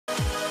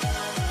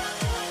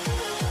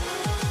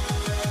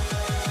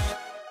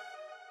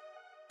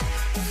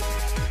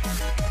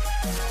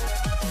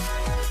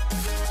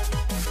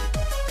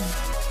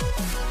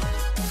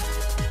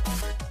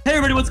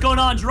everybody, what's going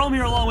on? Jerome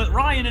here along with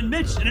Ryan and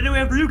Mitch, and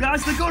anyway for you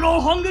guys, the good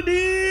old Hunger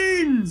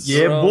Beans!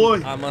 Yeah, Jerome,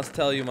 boy! I must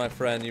tell you, my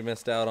friend, you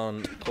missed out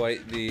on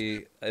quite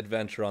the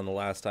adventure on the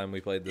last time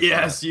we played this.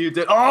 Yes, you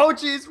did. Oh,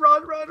 jeez,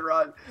 run, run,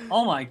 run!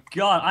 Oh my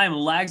god, I am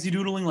lagsy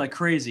doodling like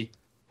crazy.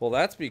 Well,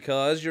 that's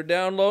because you're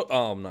download.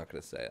 Oh, I'm not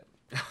gonna say it.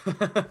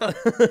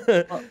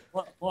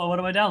 What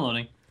am I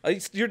downloading?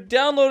 You're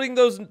downloading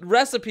those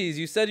recipes.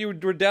 You said you were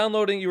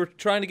downloading. You were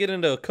trying to get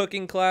into a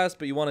cooking class,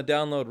 but you want to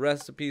download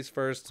recipes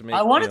first to make.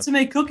 I wanted to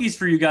make cookies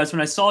for you guys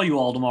when I saw you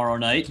all tomorrow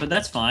night, but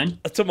that's fine.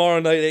 Tomorrow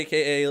night,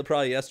 aka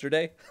probably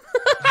yesterday.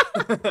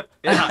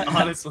 Yeah,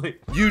 honestly.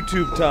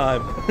 YouTube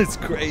time. It's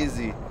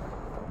crazy.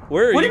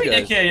 Where are what you do you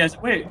mean, guys? AKA? Yes.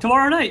 Wait,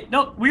 tomorrow night?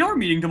 No, we are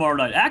meeting tomorrow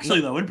night. Actually,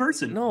 though, in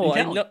person. No,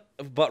 I know.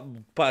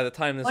 But by the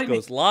time this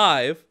goes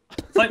live,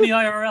 fight me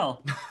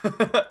IRL.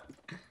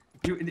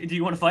 Do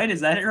you want to fight?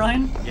 Is that it,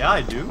 Ryan? Yeah,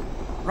 I do.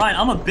 Ryan,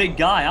 I'm a big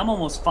guy. I'm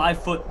almost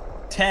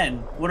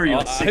 5'10". What are you,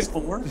 like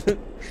 6'4"?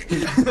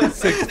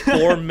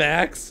 6'4"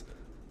 max.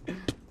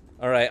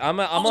 All right, I'm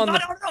on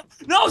the.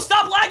 No,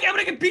 stop lagging! I'm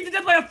gonna get beat to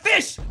death by a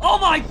fish! Oh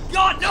my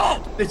god,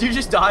 no! Did you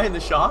just die in the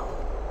shop?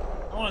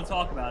 I want to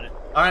talk about it.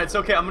 All right, it's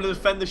okay. I'm gonna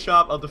defend the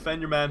shop. I'll defend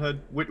your manhood.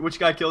 Which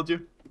guy killed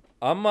you?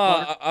 I'm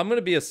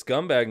gonna be a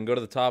scumbag and go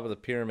to the top of the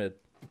pyramid.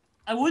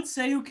 I would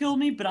say who killed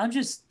me, but I'm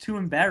just too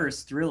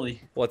embarrassed,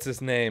 really. What's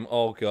his name?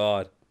 Oh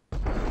god.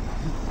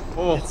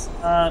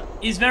 Oh.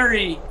 He's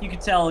very. You can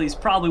tell he's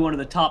probably one of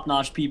the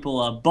top-notch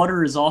people.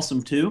 Butter is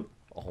awesome too.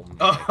 Oh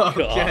my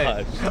Okay.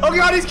 god. Oh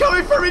god, he's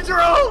coming for me,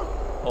 Jerome!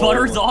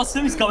 Butter's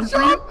awesome. He's coming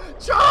for you.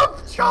 Chomp!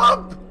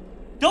 Chomp!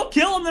 Don't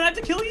kill him. Then I have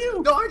to kill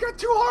you. No, I got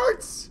 2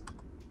 hearts.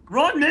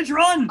 Run, Mitch,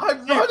 run!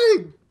 I'm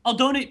running. I'll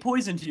donate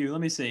poison to you. Let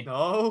me see.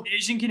 No.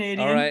 BajanCanadian.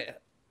 All right.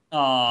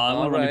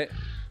 All right.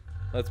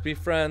 Let's be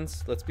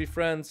friends. Let's be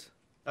friends.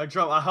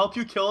 Jerome, I'll help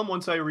you kill him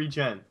once I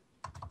regen.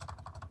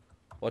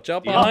 Watch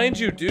out behind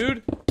you,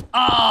 dude.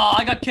 Ah,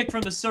 I got kicked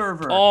from the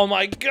server. Oh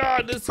my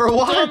god, this For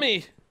what?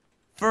 dummy.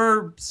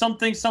 For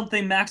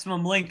something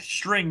maximum length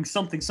string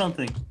something.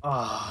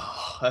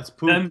 Ah, that's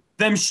poop.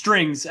 Them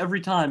strings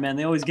every time, man.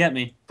 They always get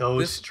me.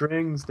 Those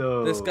strings,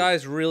 though. This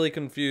guy's really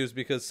confused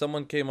because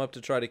someone came up to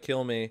try to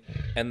kill me,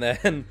 and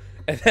then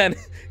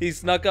he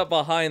snuck up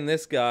behind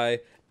this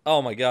guy.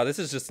 Oh my god, this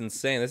is just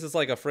insane. This is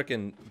like a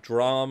freaking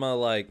drama.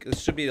 Like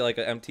this should be like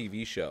an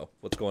MTV show.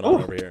 What's going on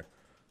over here?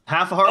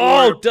 Half a heart.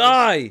 Oh,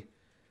 die!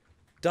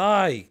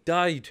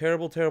 Die, you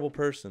terrible, terrible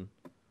person.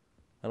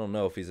 I don't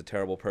know if he's a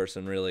terrible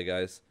person, really,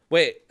 guys.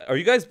 Wait, are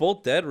you guys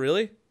both dead,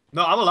 really?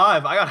 No, I'm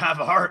alive. I got half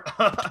a heart.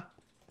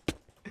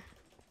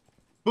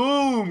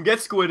 Boom! Get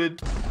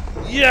squidded.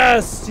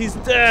 Yes, he's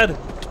dead.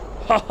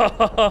 Ha ha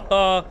ha ha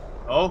ha.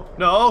 Oh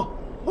no!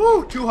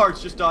 Woo! 2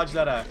 hearts. Just dodge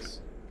that axe.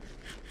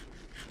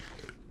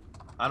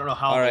 I don't know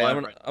how. All right,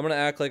 I'm gonna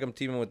act like I'm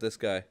teaming with this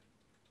guy.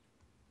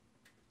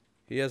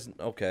 He has.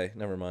 Okay,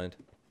 never mind.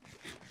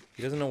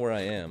 He doesn't know where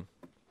I am.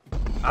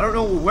 I don't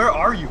know. Where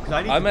are you? Cause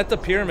I'm at the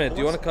pyramid. Do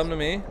you want to come to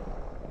me?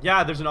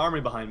 Yeah, there's an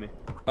army behind me.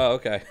 Oh,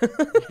 okay.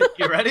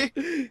 You ready?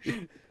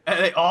 And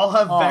they all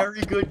have very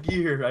good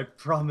gear, I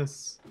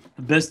promise.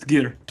 The best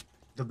gear.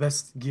 The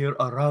best gear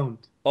around.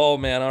 Oh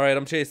man, all right,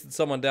 I'm chasing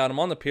someone down. I'm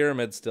on the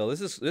pyramid still.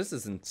 This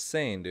is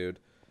insane, dude.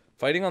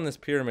 Fighting on this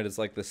pyramid is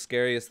like the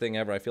scariest thing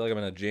ever. I feel like I'm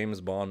in a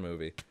James Bond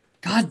movie.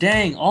 God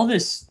dang, all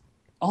this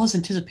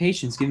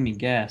anticipation's giving me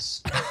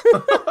gas.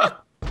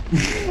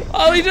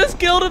 Oh, he just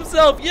killed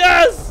himself.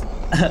 Yes!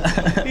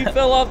 He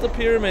fell off the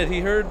pyramid.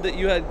 He heard that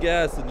you had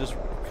gas and just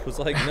was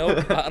like,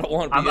 nope, I don't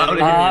want to be out of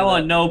here. I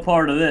want no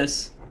part of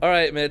this. All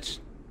right, Mitch.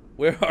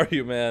 Where are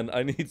you, man?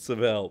 I need some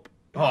help.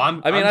 Oh, I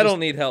don't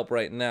need help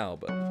right now,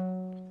 but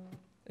I'm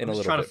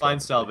just trying to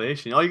find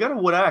salvation. Oh, you got a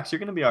wood axe. You're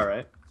gonna be all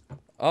right.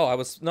 Oh, I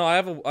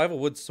have a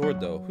wood sword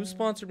though. Who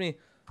sponsored me?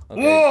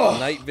 Okay, Whoa!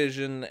 night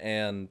vision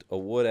and a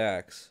wood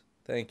axe.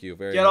 Thank you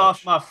very much. Get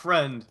off my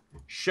friend,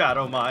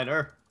 Shadow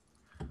Miner.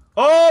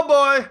 Oh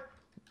boy!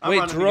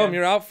 Wait, Jerome,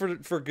 you're out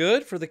for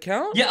good for the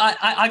count? Yeah,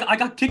 I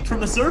got kicked from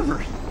the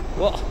server.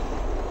 Well,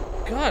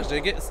 gosh,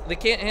 they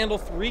can't handle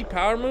 3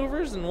 power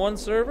movers in one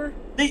server?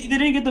 They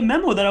didn't get the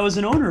memo that I was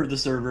an owner of the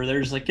server. They're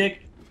just like,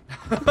 kick.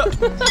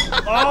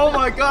 Oh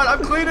my god,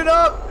 I'm cleaning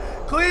up!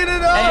 Clean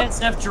it up!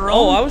 ASF Jerome.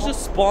 Oh, I was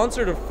just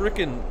sponsored a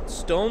freaking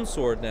stone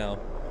sword now.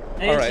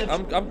 Alright,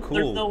 I'm cool.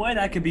 There's no way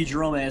that could be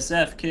Jerome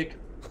ASF, kick.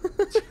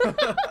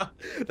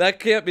 That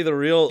can't be the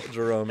real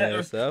Jerome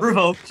ASF.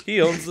 Revoked.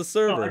 He owns the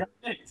server. Oh, I got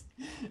kicked.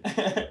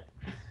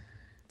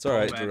 It's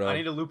alright, Jerome. I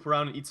need to loop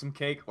around and eat some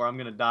cake or I'm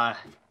gonna die.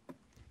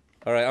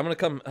 Alright, I'm gonna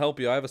come help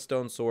you. I have a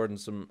stone sword and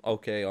some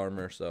okay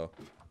armor, so.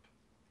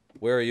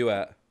 Where are you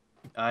at?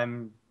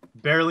 I'm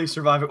barely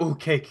surviving. Oh,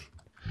 cake.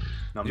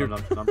 Nom, nom,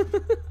 nom, nom.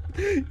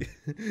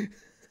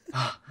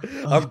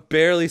 I'm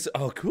barely.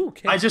 Oh, cool.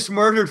 Cake. I just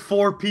murdered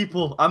 4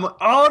 people. Oh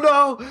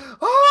no!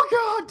 Oh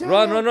god! Damn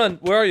Run, it. run, run!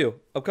 Where are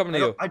you? I'm coming to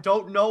you. I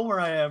don't know where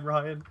I am,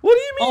 Ryan. What do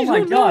you mean? Oh you my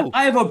don't god! know?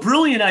 I have a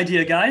brilliant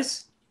idea,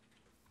 guys.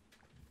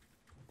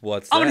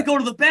 What's that? I'm gonna go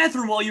to the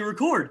bathroom while you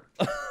record.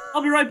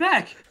 I'll be right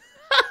back.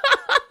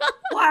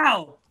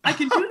 Wow! I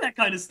can do that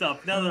kind of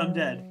stuff now that I'm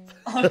dead.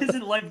 Oh,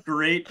 isn't life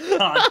great?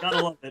 God,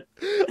 gotta love it.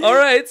 All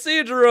right, see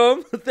you,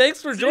 Jerome.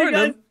 Thanks for See you guys.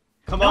 joining.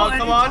 Come on,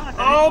 come on.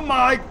 Oh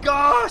my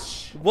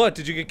gosh! What?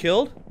 Did you get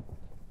killed?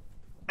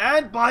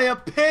 And by a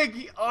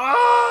pig.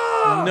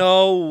 Oh!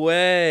 No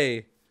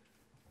way.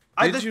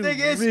 The Did you thing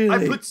is, really?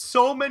 I put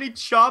so many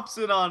chops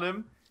in on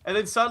him, and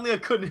then suddenly I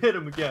couldn't hit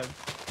him again.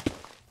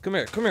 Come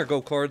here,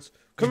 go cards.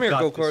 Come You here,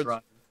 got go this, cards.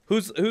 Ryan.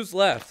 Who's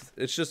left?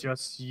 It's just.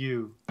 Just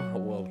you. Oh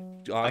well.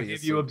 I Obviously.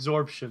 give you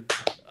absorption.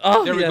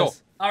 Oh, There we yes. go.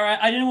 All right,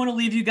 I didn't want to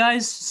leave you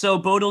guys, so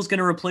Bodil's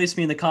gonna replace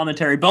me in the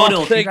commentary. Bodil,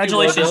 thank you,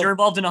 congratulations! Bodil. You're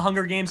involved in a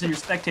Hunger Games and you're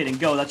spectating.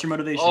 Go, that's your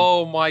motivation.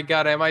 Oh my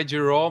god, am I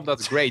Jerome?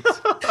 That's great.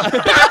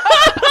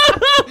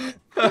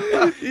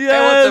 Yes.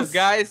 Hey, what's up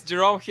guys?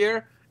 Jerome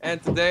here,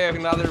 and today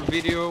another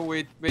video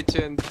with Mitch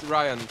and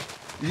Ryan.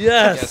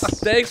 Yes. Yes.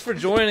 Thanks for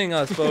joining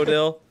us,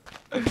 Bodil.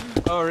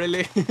 Oh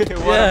really? What Yes.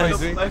 am I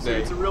doing Pleasure.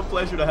 today? It's a real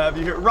pleasure to have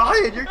you here.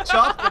 Ryan, you're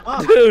chopping him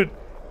up. Dude.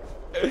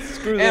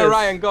 Screw Hey this.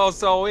 Ryan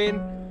goes all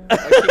in. He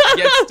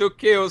gets 2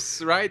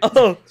 kills, right?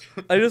 Oh,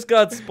 I just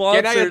got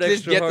sponsored Can I at least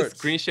extra get hearts. a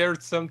screen share or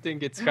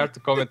something? It's hard to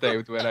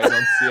commentate when I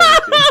don't see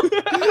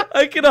anything.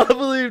 I cannot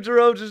believe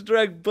Jerome just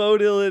dragged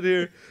Bodil in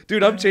here.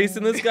 Dude, I'm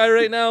chasing this guy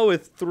right now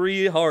with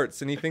 3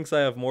 hearts, and he thinks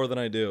I have more than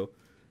I do.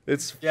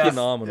 It's Yes,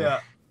 phenomenal. Yeah,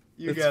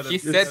 you It's- get He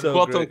it. said so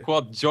quote great.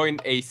 unquote join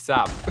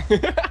ASAP.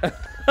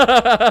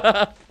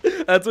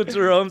 That's what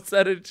Jerome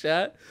said in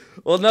chat.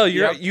 Well, no,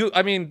 Yep.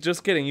 I mean,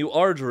 just kidding. You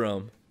are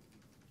Jerome.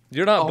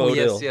 You're not Oh Bodil.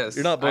 yes, yes.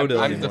 You're not Bodil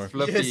I'm anymore. the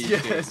fluffy.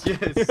 Yes, kid.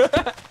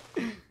 yes,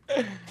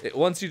 yes.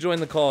 Once you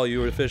joined the call,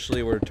 you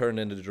officially were turned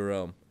into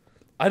Jerome.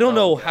 I don't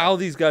know how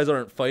these guys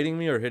aren't fighting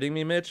me or hitting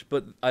me, Mitch,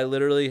 but I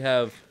literally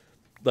have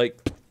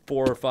like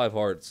 4 or 5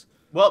 hearts.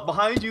 Well,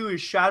 behind you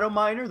is Shadow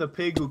Miner, the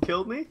pig who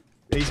killed me.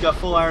 He's got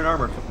full iron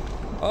armor.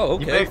 Oh,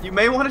 okay. You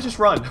may want to just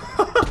run.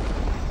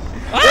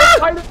 Ah!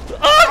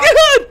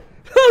 Oh god!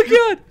 Oh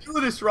god! Do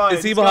this, Ryan.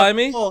 Is he He's got behind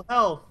me? Full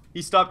health.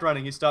 He stopped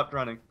running. He stopped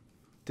running.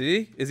 Did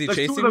he? Is he There's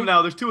 2 chasing of them me?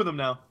 now. There's 2 of them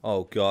now.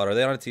 Oh god, are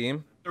they on a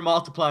team? They're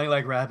multiplying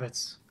like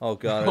rabbits. Oh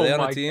god, are Oh they on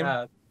my a team?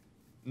 god.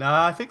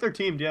 Nah, I think they're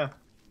teamed. Yeah.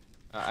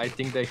 I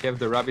think they have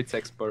the rabbit's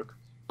expert.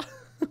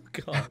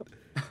 God.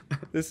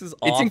 This is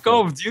awful. It's in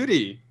Call of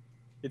Duty.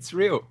 It's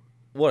real.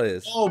 What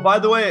is? Oh, by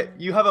the way,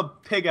 you have a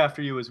pig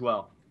after you as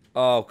well.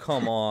 Oh,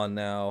 come on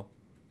now.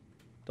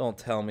 Don't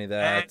tell me And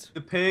that.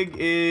 the pig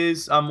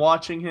is. I'm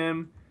watching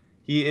him.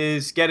 He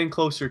is getting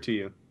closer to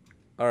you.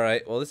 All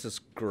right. Well, this is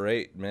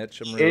great,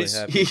 Mitch. I'm really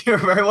happy. You're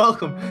very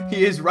welcome.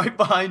 He is right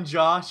behind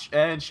Josh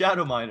and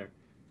Shadow Miner,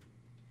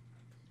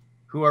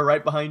 who are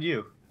right behind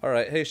you. All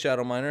right. Hey,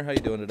 Shadow Miner, how you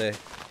doing today?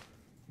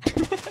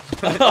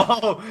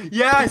 Oh,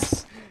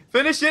 yes!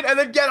 Finish it and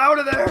then get out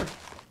of there!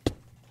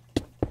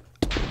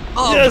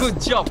 Oh, Yes!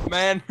 good job,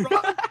 man.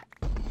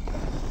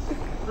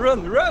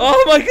 Run, run.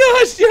 Oh my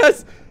gosh!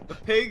 Yes. The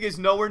pig is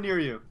nowhere near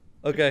you.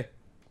 Okay.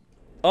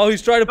 Oh,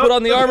 he's trying to put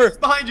on the pig armor. is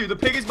behind you. The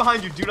pig is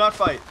behind you. Do not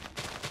fight.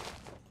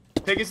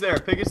 Pig is there.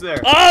 Pig is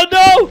there. Oh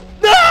no!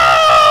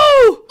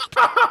 No!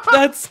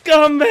 That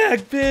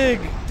scumbag pig,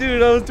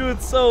 dude. I was doing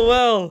so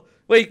well.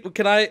 Wait,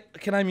 can I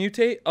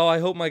mutate? Oh, I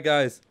hope my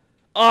guys.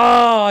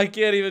 Oh, I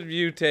can't even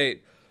mutate.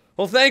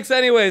 Well, thanks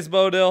anyways,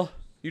 Bodil.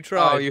 You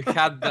tried. Oh, you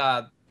had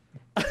that.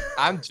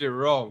 I'm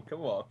Jerome.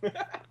 Come on.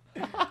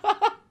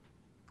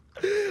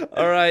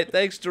 All right,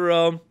 thanks,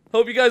 Jerome.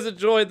 Hope you guys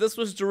enjoyed. This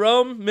was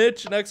Jerome,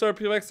 Mitch, and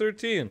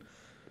XRPX13.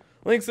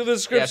 Links in the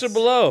description Yes.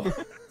 below.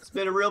 It's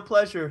been a real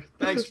pleasure.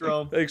 Thanks,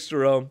 Jerome. Thanks,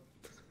 Jerome.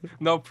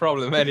 No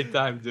problem.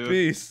 Anytime, dude.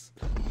 Peace.